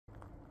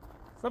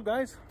What's up,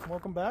 guys?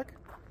 Welcome back.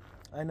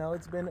 I know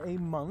it's been a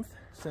month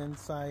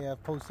since I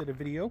have posted a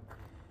video.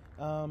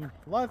 A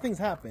lot of things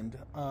happened.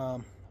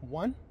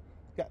 One,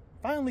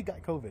 finally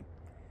got COVID.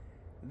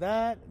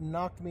 That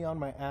knocked me on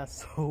my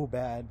ass so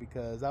bad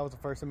because that was the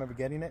first time ever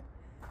getting it.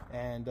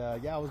 And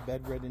yeah, I was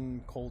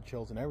bedridden, cold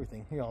chills and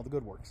everything, you know, all the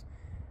good works.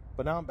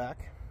 But now I'm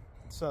back.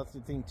 So the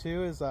thing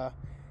too is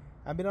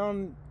I've been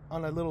on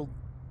a little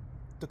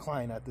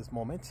decline at this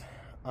moment.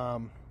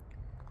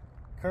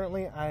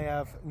 Currently, I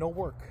have no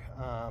work,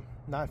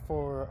 not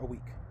for a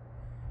week.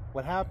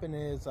 What happened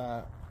is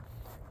I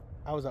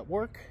was at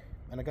work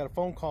and I got a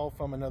phone call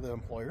from another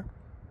employer,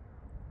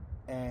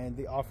 and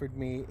they offered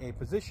me a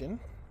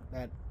position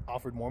that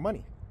offered more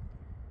money.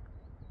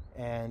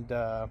 And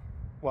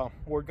well,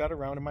 word got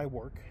around in my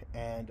work,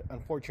 and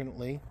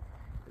unfortunately,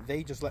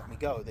 they just let me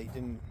go. They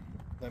didn't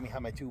let me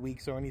have my 2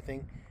 weeks or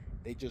anything.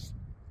 They just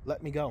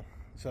let me go.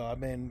 So I've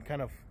been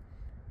kind of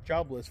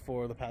jobless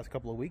for the past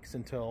couple of weeks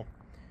until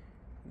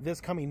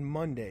this coming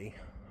Monday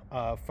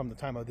from the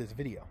time of this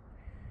video.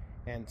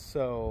 And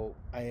so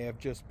I have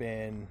just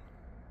been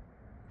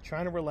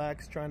trying to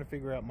relax, trying to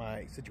figure out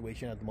my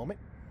situation at the moment.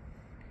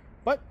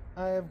 But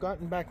I have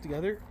gotten back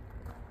together,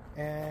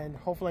 and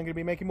hopefully I'm going to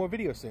be making more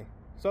videos soon.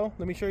 So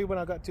let me show you what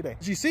I got today.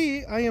 As you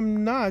see, I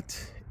am not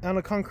on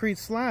a concrete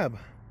slab.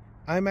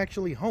 I'm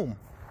actually home.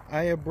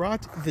 I have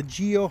brought the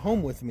Geo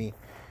home with me,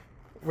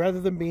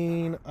 rather than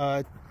being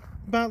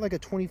about like a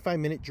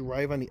 25-minute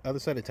drive on the other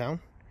side of town.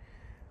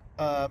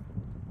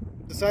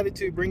 Decided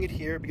to bring it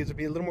here because it'd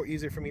be a little more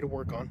easier for me to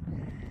work on.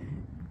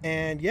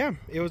 And yeah,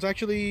 it was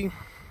actually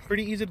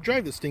pretty easy to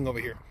drive this thing over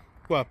here.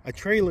 Well, I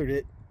trailered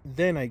it,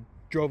 then I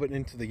drove it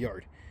into the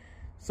yard.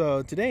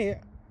 So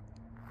today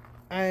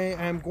I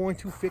am going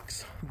to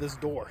fix this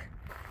door,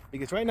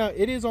 because right now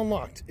it is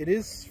unlocked. It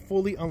is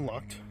fully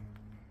unlocked.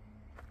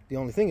 The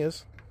only thing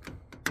is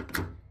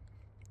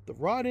the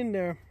rod in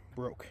there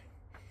broke.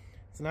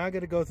 So now I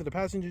gotta go to the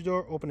passenger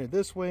door, open it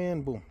this way,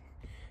 and boom,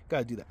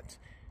 gotta do that.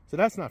 So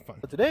that's not fun.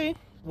 But today,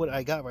 what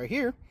I got right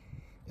here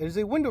is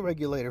a window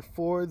regulator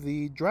for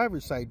the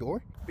driver's side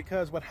door.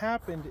 Because what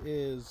happened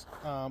is,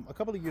 a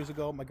couple of years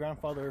ago, my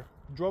grandfather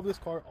drove this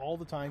car all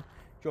the time.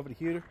 Drove it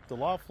here to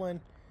Laughlin,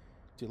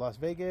 to Las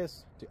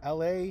Vegas, to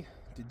LA,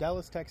 to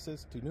Dallas,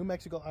 Texas, to New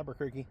Mexico,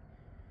 Albuquerque,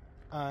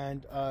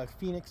 and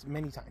Phoenix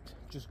many times.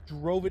 Just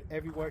drove it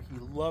everywhere. He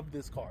loved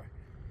this car.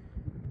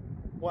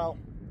 Well,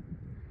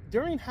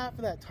 during half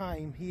of that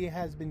time, he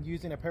has been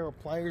using a pair of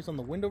pliers on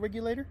the window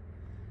regulator,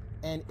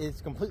 and it's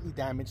completely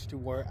damaged to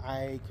where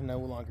I can no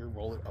longer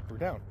roll it up or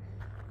down.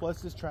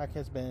 Plus, this track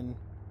has been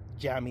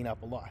jamming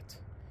up a lot.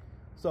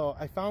 So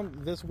I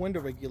found this window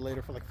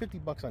regulator for like 50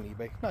 bucks on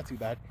eBay, not too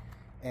bad,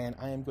 and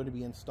I am going to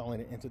be installing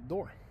it into the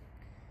door.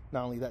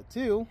 Not only that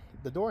too,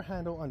 the door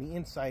handle on the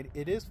inside,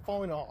 it is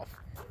falling off.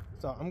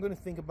 So I'm going to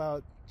think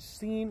about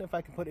seeing if I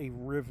can put a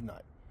riv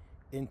nut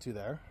into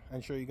there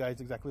and show you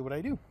guys exactly what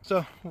I do.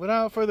 So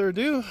without further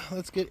ado,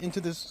 let's get into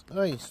this.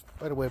 Oh,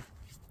 spider web.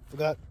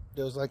 Forgot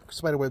there's like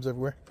spider webs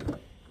everywhere.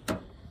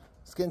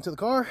 Let's get into the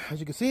car. As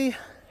you can see,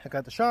 I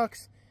got the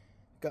shocks,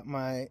 got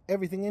my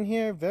everything in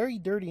here. Very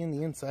dirty in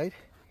the inside,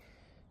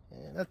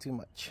 and not too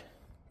much,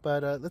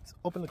 but let's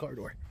open the car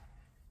door.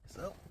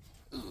 So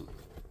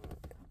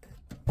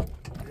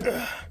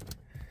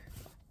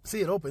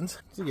see, it opens.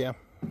 So yeah,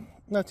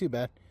 not too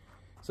bad.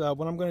 So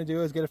what I'm going to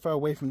do is get it far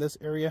away from this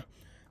area.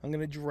 I'm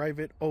going to drive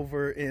it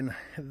over in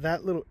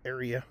that little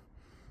area,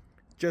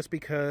 just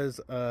because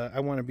I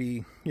want to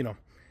be, you know,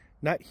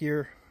 not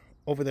here.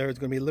 Over there is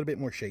going to be a little bit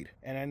more shade.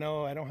 And I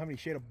know I don't have any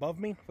shade above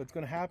me. What's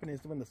going to happen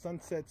is when the sun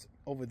sets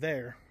over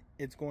there,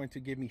 it's going to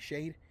give me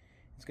shade.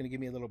 It's going to give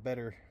me a little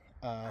better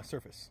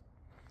surface.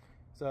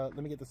 So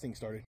let me get this thing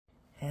started.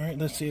 All right,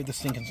 let's see if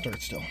this thing can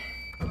start still.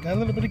 Got a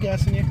little bit of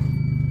gas in here.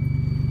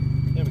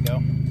 There we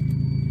go.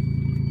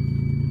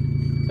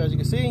 So as you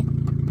can see,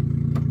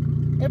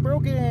 it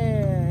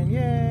broken.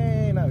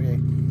 Yay! Not yay.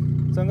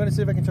 So I'm going to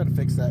see if I can try to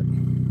fix that.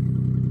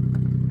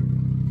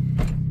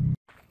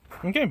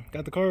 Okay,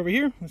 got the car over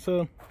here.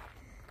 So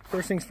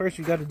first things first,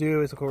 you got to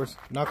do is, of course,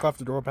 knock off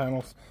the door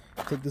panels,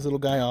 take this little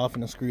guy off,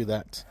 and unscrew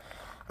that.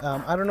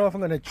 I don't know if I'm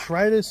going to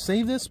try to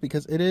save this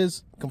because it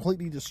is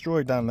completely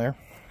destroyed down there,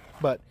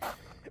 but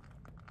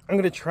I'm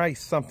going to try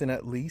something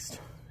at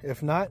least.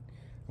 If not,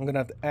 I'm going to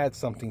have to add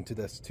something to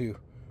this to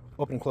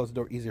open and close the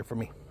door easier for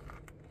me.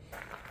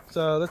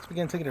 So let's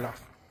begin taking it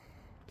off.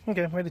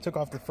 Okay, I already took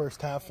off the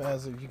first half.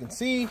 As you can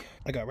see,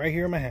 I got right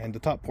here in my hand the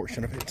top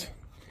portion of it.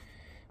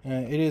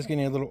 It is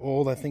getting a little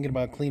old. I'm thinking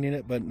about cleaning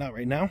it, but not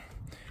right now.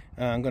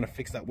 I'm going to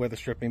fix that weather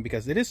stripping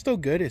because it is still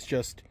good. It's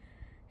just,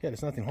 yeah,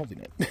 there's nothing holding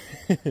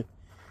it.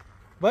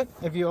 But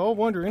if you're all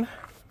wondering,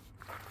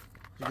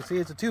 you can see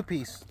it's a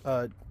two-piece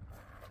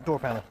door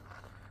panel.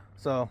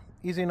 So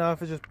easy enough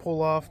to just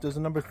pull off. There's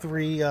a number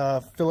 3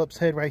 Phillips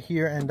head right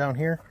here and down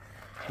here,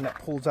 and that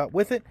pulls out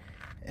with it,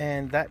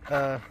 and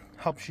that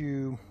helps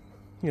you,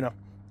 you know,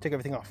 take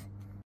everything off.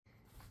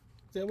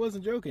 See, I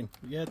wasn't joking.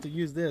 You have to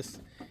use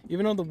this.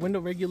 Even though the window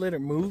regulator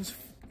moves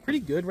pretty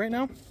good right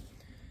now,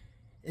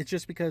 It's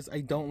just because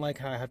I don't like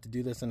how I have to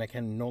do this and I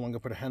can no longer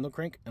put a handle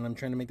crank, and I'm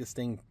trying to make this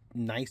thing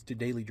nice to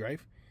daily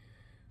drive.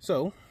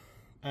 So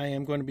I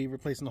am going to be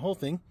replacing the whole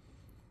thing.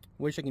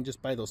 Wish I can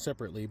just buy those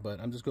separately, but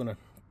I'm just going to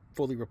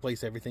fully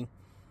replace everything.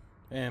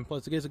 And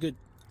plus it gives a good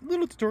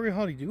little tutorial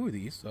how to do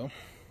these. So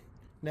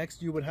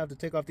next you would have to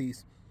take off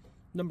these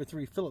number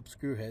 3 Phillips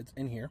screw heads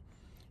in here.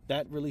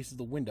 That releases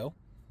the window,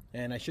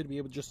 and I should be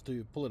able just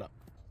to pull it up.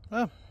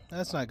 Well,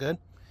 that's not good.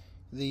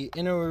 The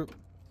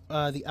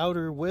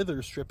outer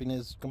weather stripping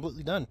is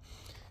completely done.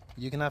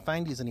 You cannot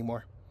find these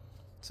anymore.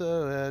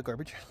 So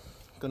garbage.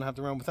 Gonna have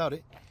to run without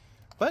it.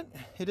 But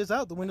it is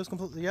out. The window's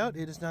completely out.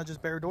 It is now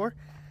just bare door.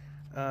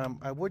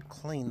 I would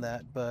clean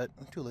that, but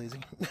I'm too lazy,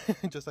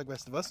 just like the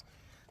rest of us.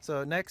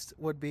 So next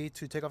would be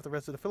to take off the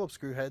rest of the Phillips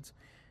screw heads,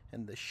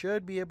 and they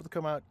should be able to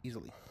come out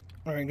easily.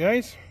 All right,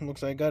 guys,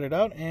 looks like I got it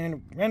out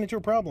and ran into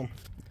a problem.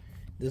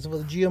 This is for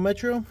the Geo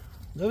Metro.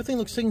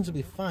 Everything seems to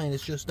be fine.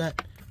 It's just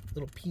that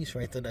little piece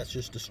right there that's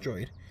just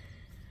destroyed.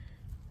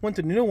 Went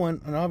to the new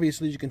one, and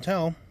obviously, as you can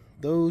tell,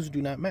 those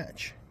do not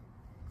match.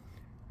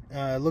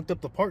 I looked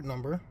up the part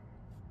number.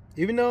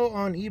 Even though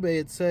on eBay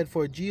it said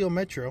for a Geo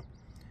Metro,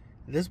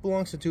 this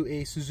belongs to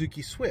a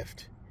Suzuki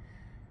Swift.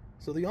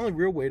 So the only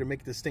real way to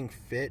make this thing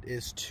fit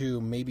is to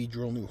maybe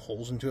drill new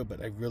holes into it,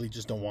 but I really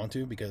just don't want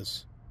to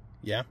because,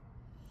 yeah.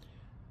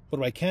 But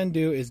what I can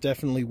do is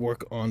definitely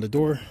work on the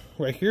door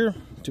right here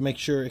to make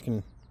sure it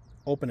can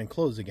open and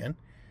close again.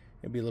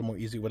 It'll be a little more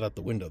easy without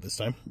the window this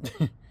time.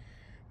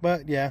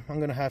 But yeah, I'm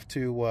gonna have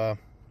to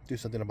do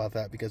something about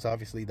that because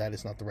obviously that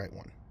is not the right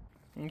one.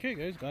 Okay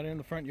guys, got it in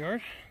the front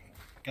yard.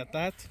 Got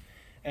that.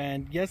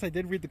 And yes, I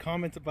did read the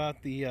comments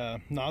about the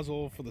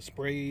nozzle for the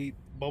spray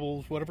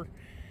bubbles, whatever.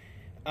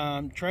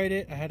 Tried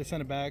it. I had to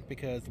send it back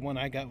because the one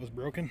I got was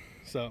broken.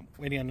 So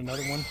waiting on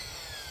another one.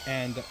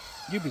 And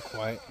you be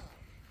quiet.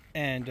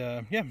 And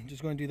yeah, I'm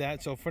just going to do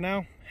that. So for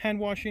now, hand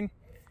washing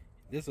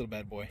this little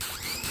bad boy.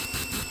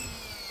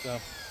 So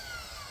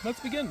let's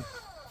begin.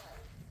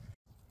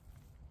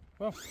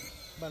 Well,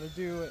 I'm about to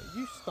do,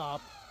 you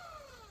stop.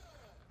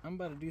 I'm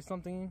about to do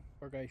something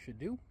our guys should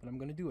do, but I'm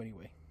going to do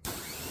anyway.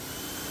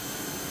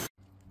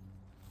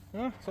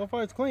 So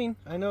far it's clean.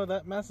 I know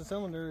that master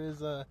cylinder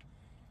is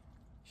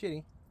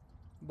shitty,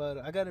 but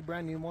I got a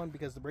brand new one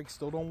because the brakes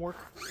still don't work.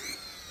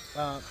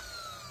 That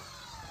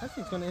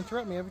thing's going to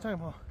interrupt me every time,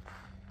 huh?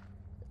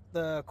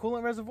 The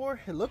coolant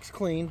reservoir, it looks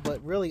clean,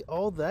 but really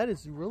all that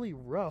is really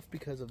rough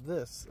because of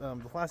this.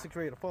 The plastic's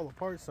ready to fall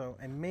apart, so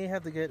I may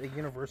have to get a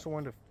universal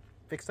one to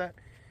fix that.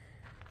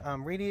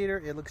 Radiator,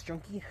 it looks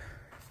junky.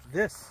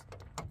 This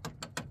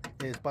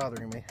is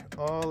bothering me.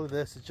 All of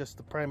this is just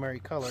the primary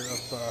color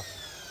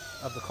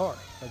of the car,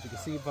 as you can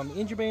see from the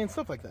engine bay and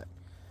stuff like that.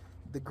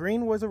 The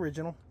green was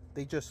original.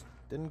 They just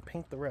didn't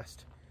paint the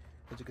rest.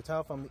 As you can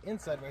tell from the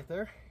inside right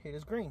there, it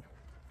is green.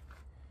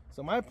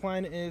 So my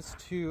plan is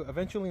to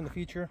eventually in the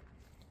future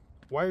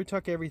wire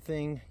tuck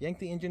everything, yank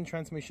the engine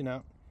transmission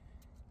out,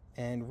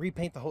 and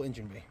repaint the whole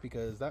engine bay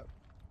because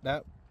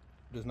that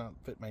does not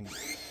fit my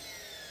needs.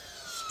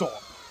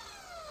 Stop.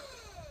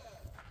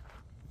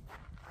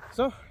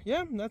 So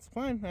yeah, that's the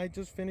plan. I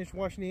just finished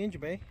washing the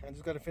engine bay. I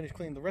just got to finish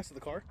cleaning the rest of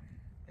the car,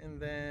 and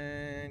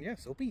then yeah,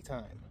 SOP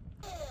time.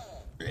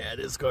 Yeah,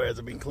 this car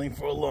hasn't been cleaned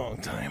for a long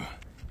time.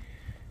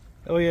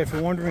 Oh yeah, if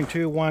you're wondering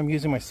too why I'm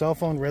using my cell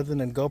phone rather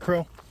than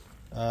GoPro,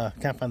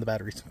 can't find the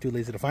batteries. I'm too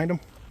lazy to find them.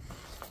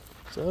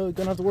 So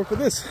gonna have to work with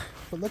this.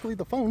 But luckily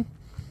the phone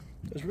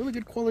does really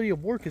good quality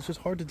of work. It's just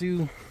hard to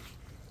do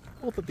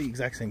both at the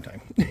exact same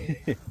time.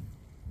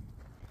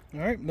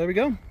 Alright, there we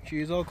go.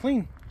 She is all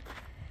clean.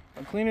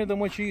 I'm cleaner than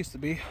what she used to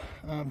be.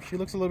 She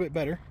looks a little bit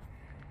better.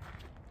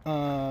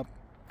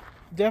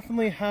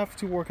 Definitely have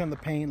to work on the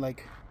paint,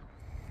 like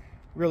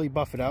really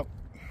buff it out.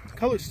 The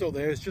color's still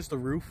there, it's just the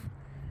roof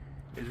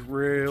is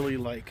really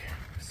like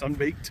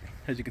sun-baked,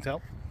 as you can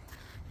tell.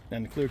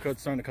 And the clear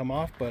coat's starting to come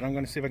off, but I'm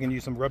going to see if I can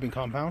use some rubbing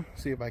compound,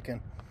 see if I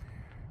can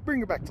bring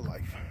her back to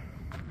life.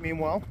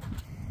 Meanwhile,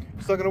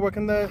 still got to work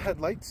on the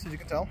headlights, as you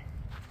can tell.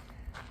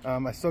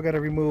 I still got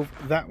to remove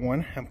that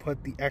one and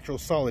put the actual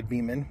solid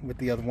beam in with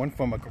the other one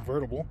from a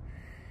convertible.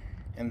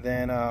 And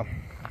then I'm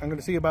going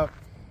to see about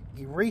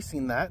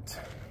erasing that,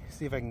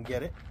 see if I can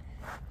get it,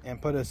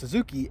 and put a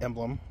Suzuki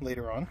emblem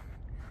later on.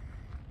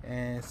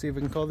 And see if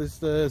we can call this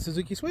the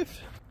Suzuki Swift.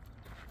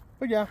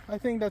 But yeah, I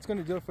think that's going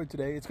to do it for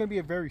today. It's going to be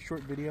a very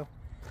short video,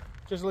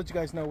 just to let you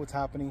guys know what's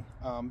happening.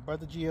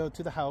 Brought the Geo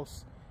to the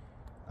house,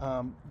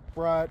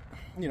 brought,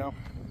 you know,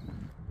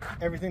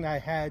 everything that I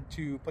had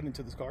to put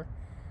into this car.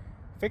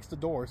 Fixed the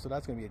door, so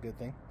that's going to be a good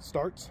thing.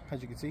 Starts,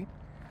 as you can see,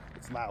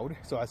 it's loud.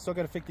 So I still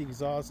got to fix the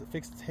exhaust,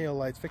 fix the tail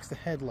lights, fix the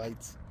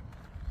headlights.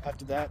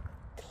 After that,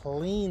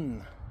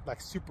 clean, like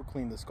super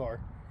clean this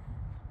car.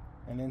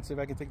 And then see if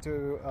I can take it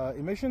to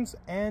emissions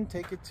and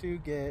take it to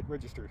get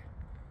registered.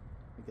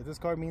 Because this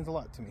car means a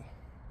lot to me.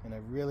 And I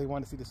really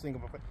want to see this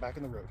thing back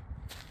in the road.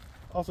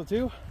 Also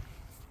too,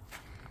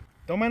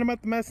 don't mind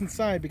about the mess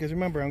inside because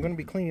remember, I'm going to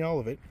be cleaning all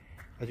of it.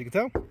 As you can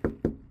tell,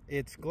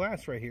 it's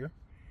glass right here.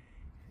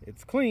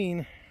 It's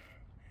clean,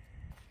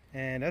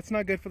 and that's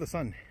not good for the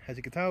sun. As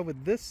you can tell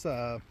with this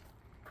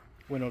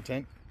window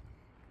tint,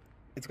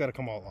 it's got to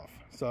come all off.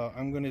 So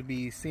I'm going to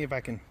be seeing if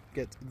I can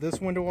get this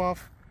window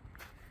off.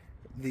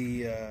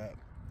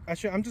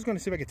 Actually, I'm just going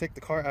to see if I can take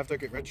the car after I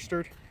get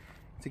registered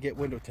to get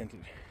window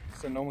tinted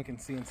so no one can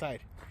see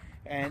inside.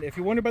 And if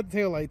you're wondering about the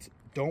tail lights,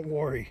 don't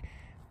worry.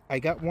 I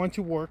got one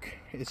to work.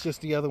 It's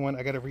just the other one,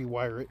 I got to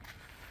rewire it.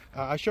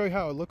 I'll show you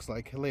how it looks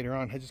like later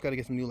on. I just got to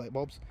get some new light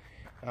bulbs.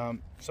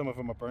 Some of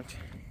them are burnt.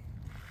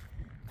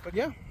 But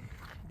yeah,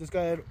 just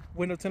got to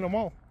window tint them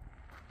all.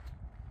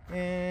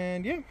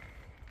 And yeah,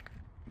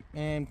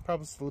 and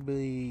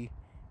probably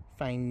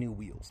find new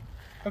wheels.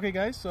 Okay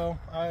guys, so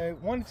I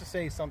wanted to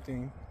say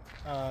something.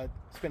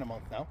 It's been a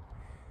month now.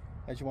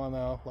 As you all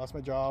know, lost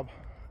my job,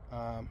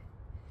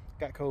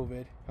 got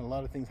COVID, and a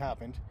lot of things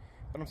happened,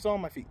 but I'm still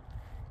on my feet.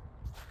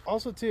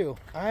 Also too,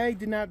 I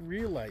did not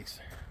realize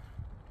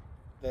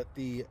that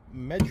the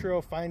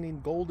Metro finding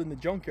gold in the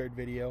junkyard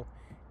video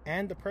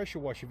and the pressure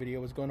washer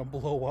video was going to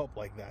blow up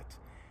like that.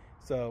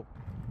 So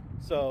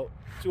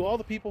to all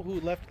the people who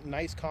left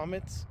nice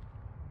comments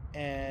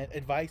and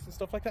advice and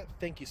stuff like that,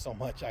 thank you so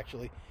much.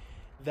 Actually,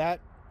 that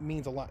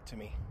means a lot to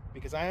me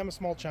because I am a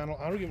small channel.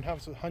 I don't even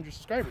have 100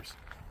 subscribers.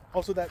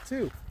 Also that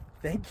too,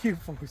 thank you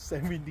for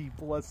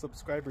 70+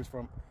 subscribers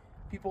from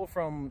people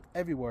from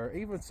everywhere. I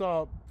even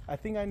saw, I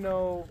think I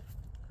know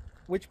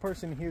which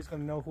person here is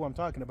going to know who I'm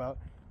talking about.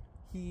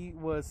 He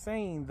was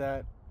saying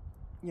that,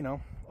 you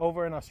know,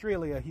 over in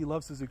Australia he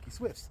loves Suzuki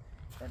Swifts,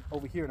 and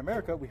over here in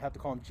America we have to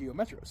call them Geo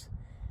Metros.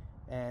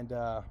 And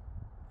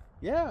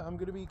yeah, I'm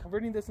going to be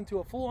converting this into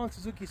a full-on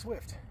Suzuki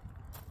Swift,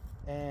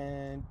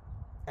 and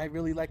I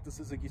really like the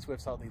Suzuki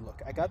Swifts, how they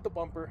look. I got the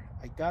bumper,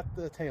 I got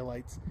the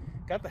taillights,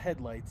 got the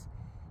headlights,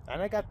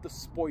 and I got the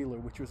spoiler,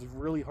 which was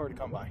really hard to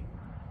come by.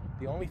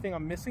 The only thing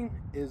I'm missing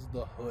is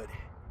the hood,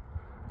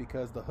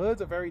 because the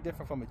hoods are very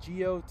different from a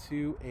Geo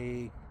to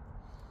a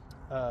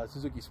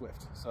Suzuki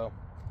Swift. So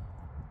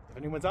if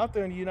anyone's out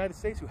there in the United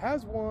States who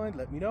has one,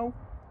 let me know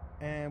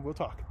and we'll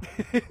talk.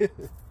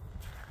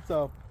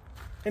 So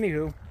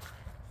anywho,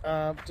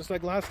 just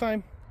like last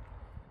time,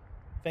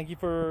 thank you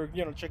for,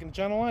 you know, checking the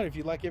channel out. If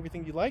you like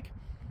everything you like,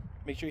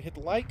 make sure you hit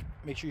the like,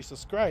 make sure you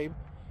subscribe,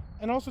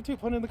 and also too,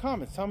 put in the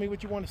comments, tell me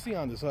what you want to see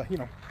on this you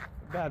know,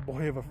 bad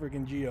boy of a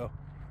freaking Geo,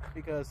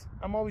 because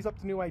I'm always up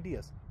to new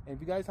ideas. And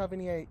if you guys have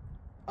any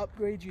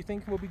upgrades you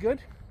think will be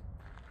good,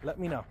 let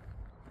me know.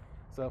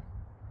 So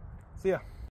see ya.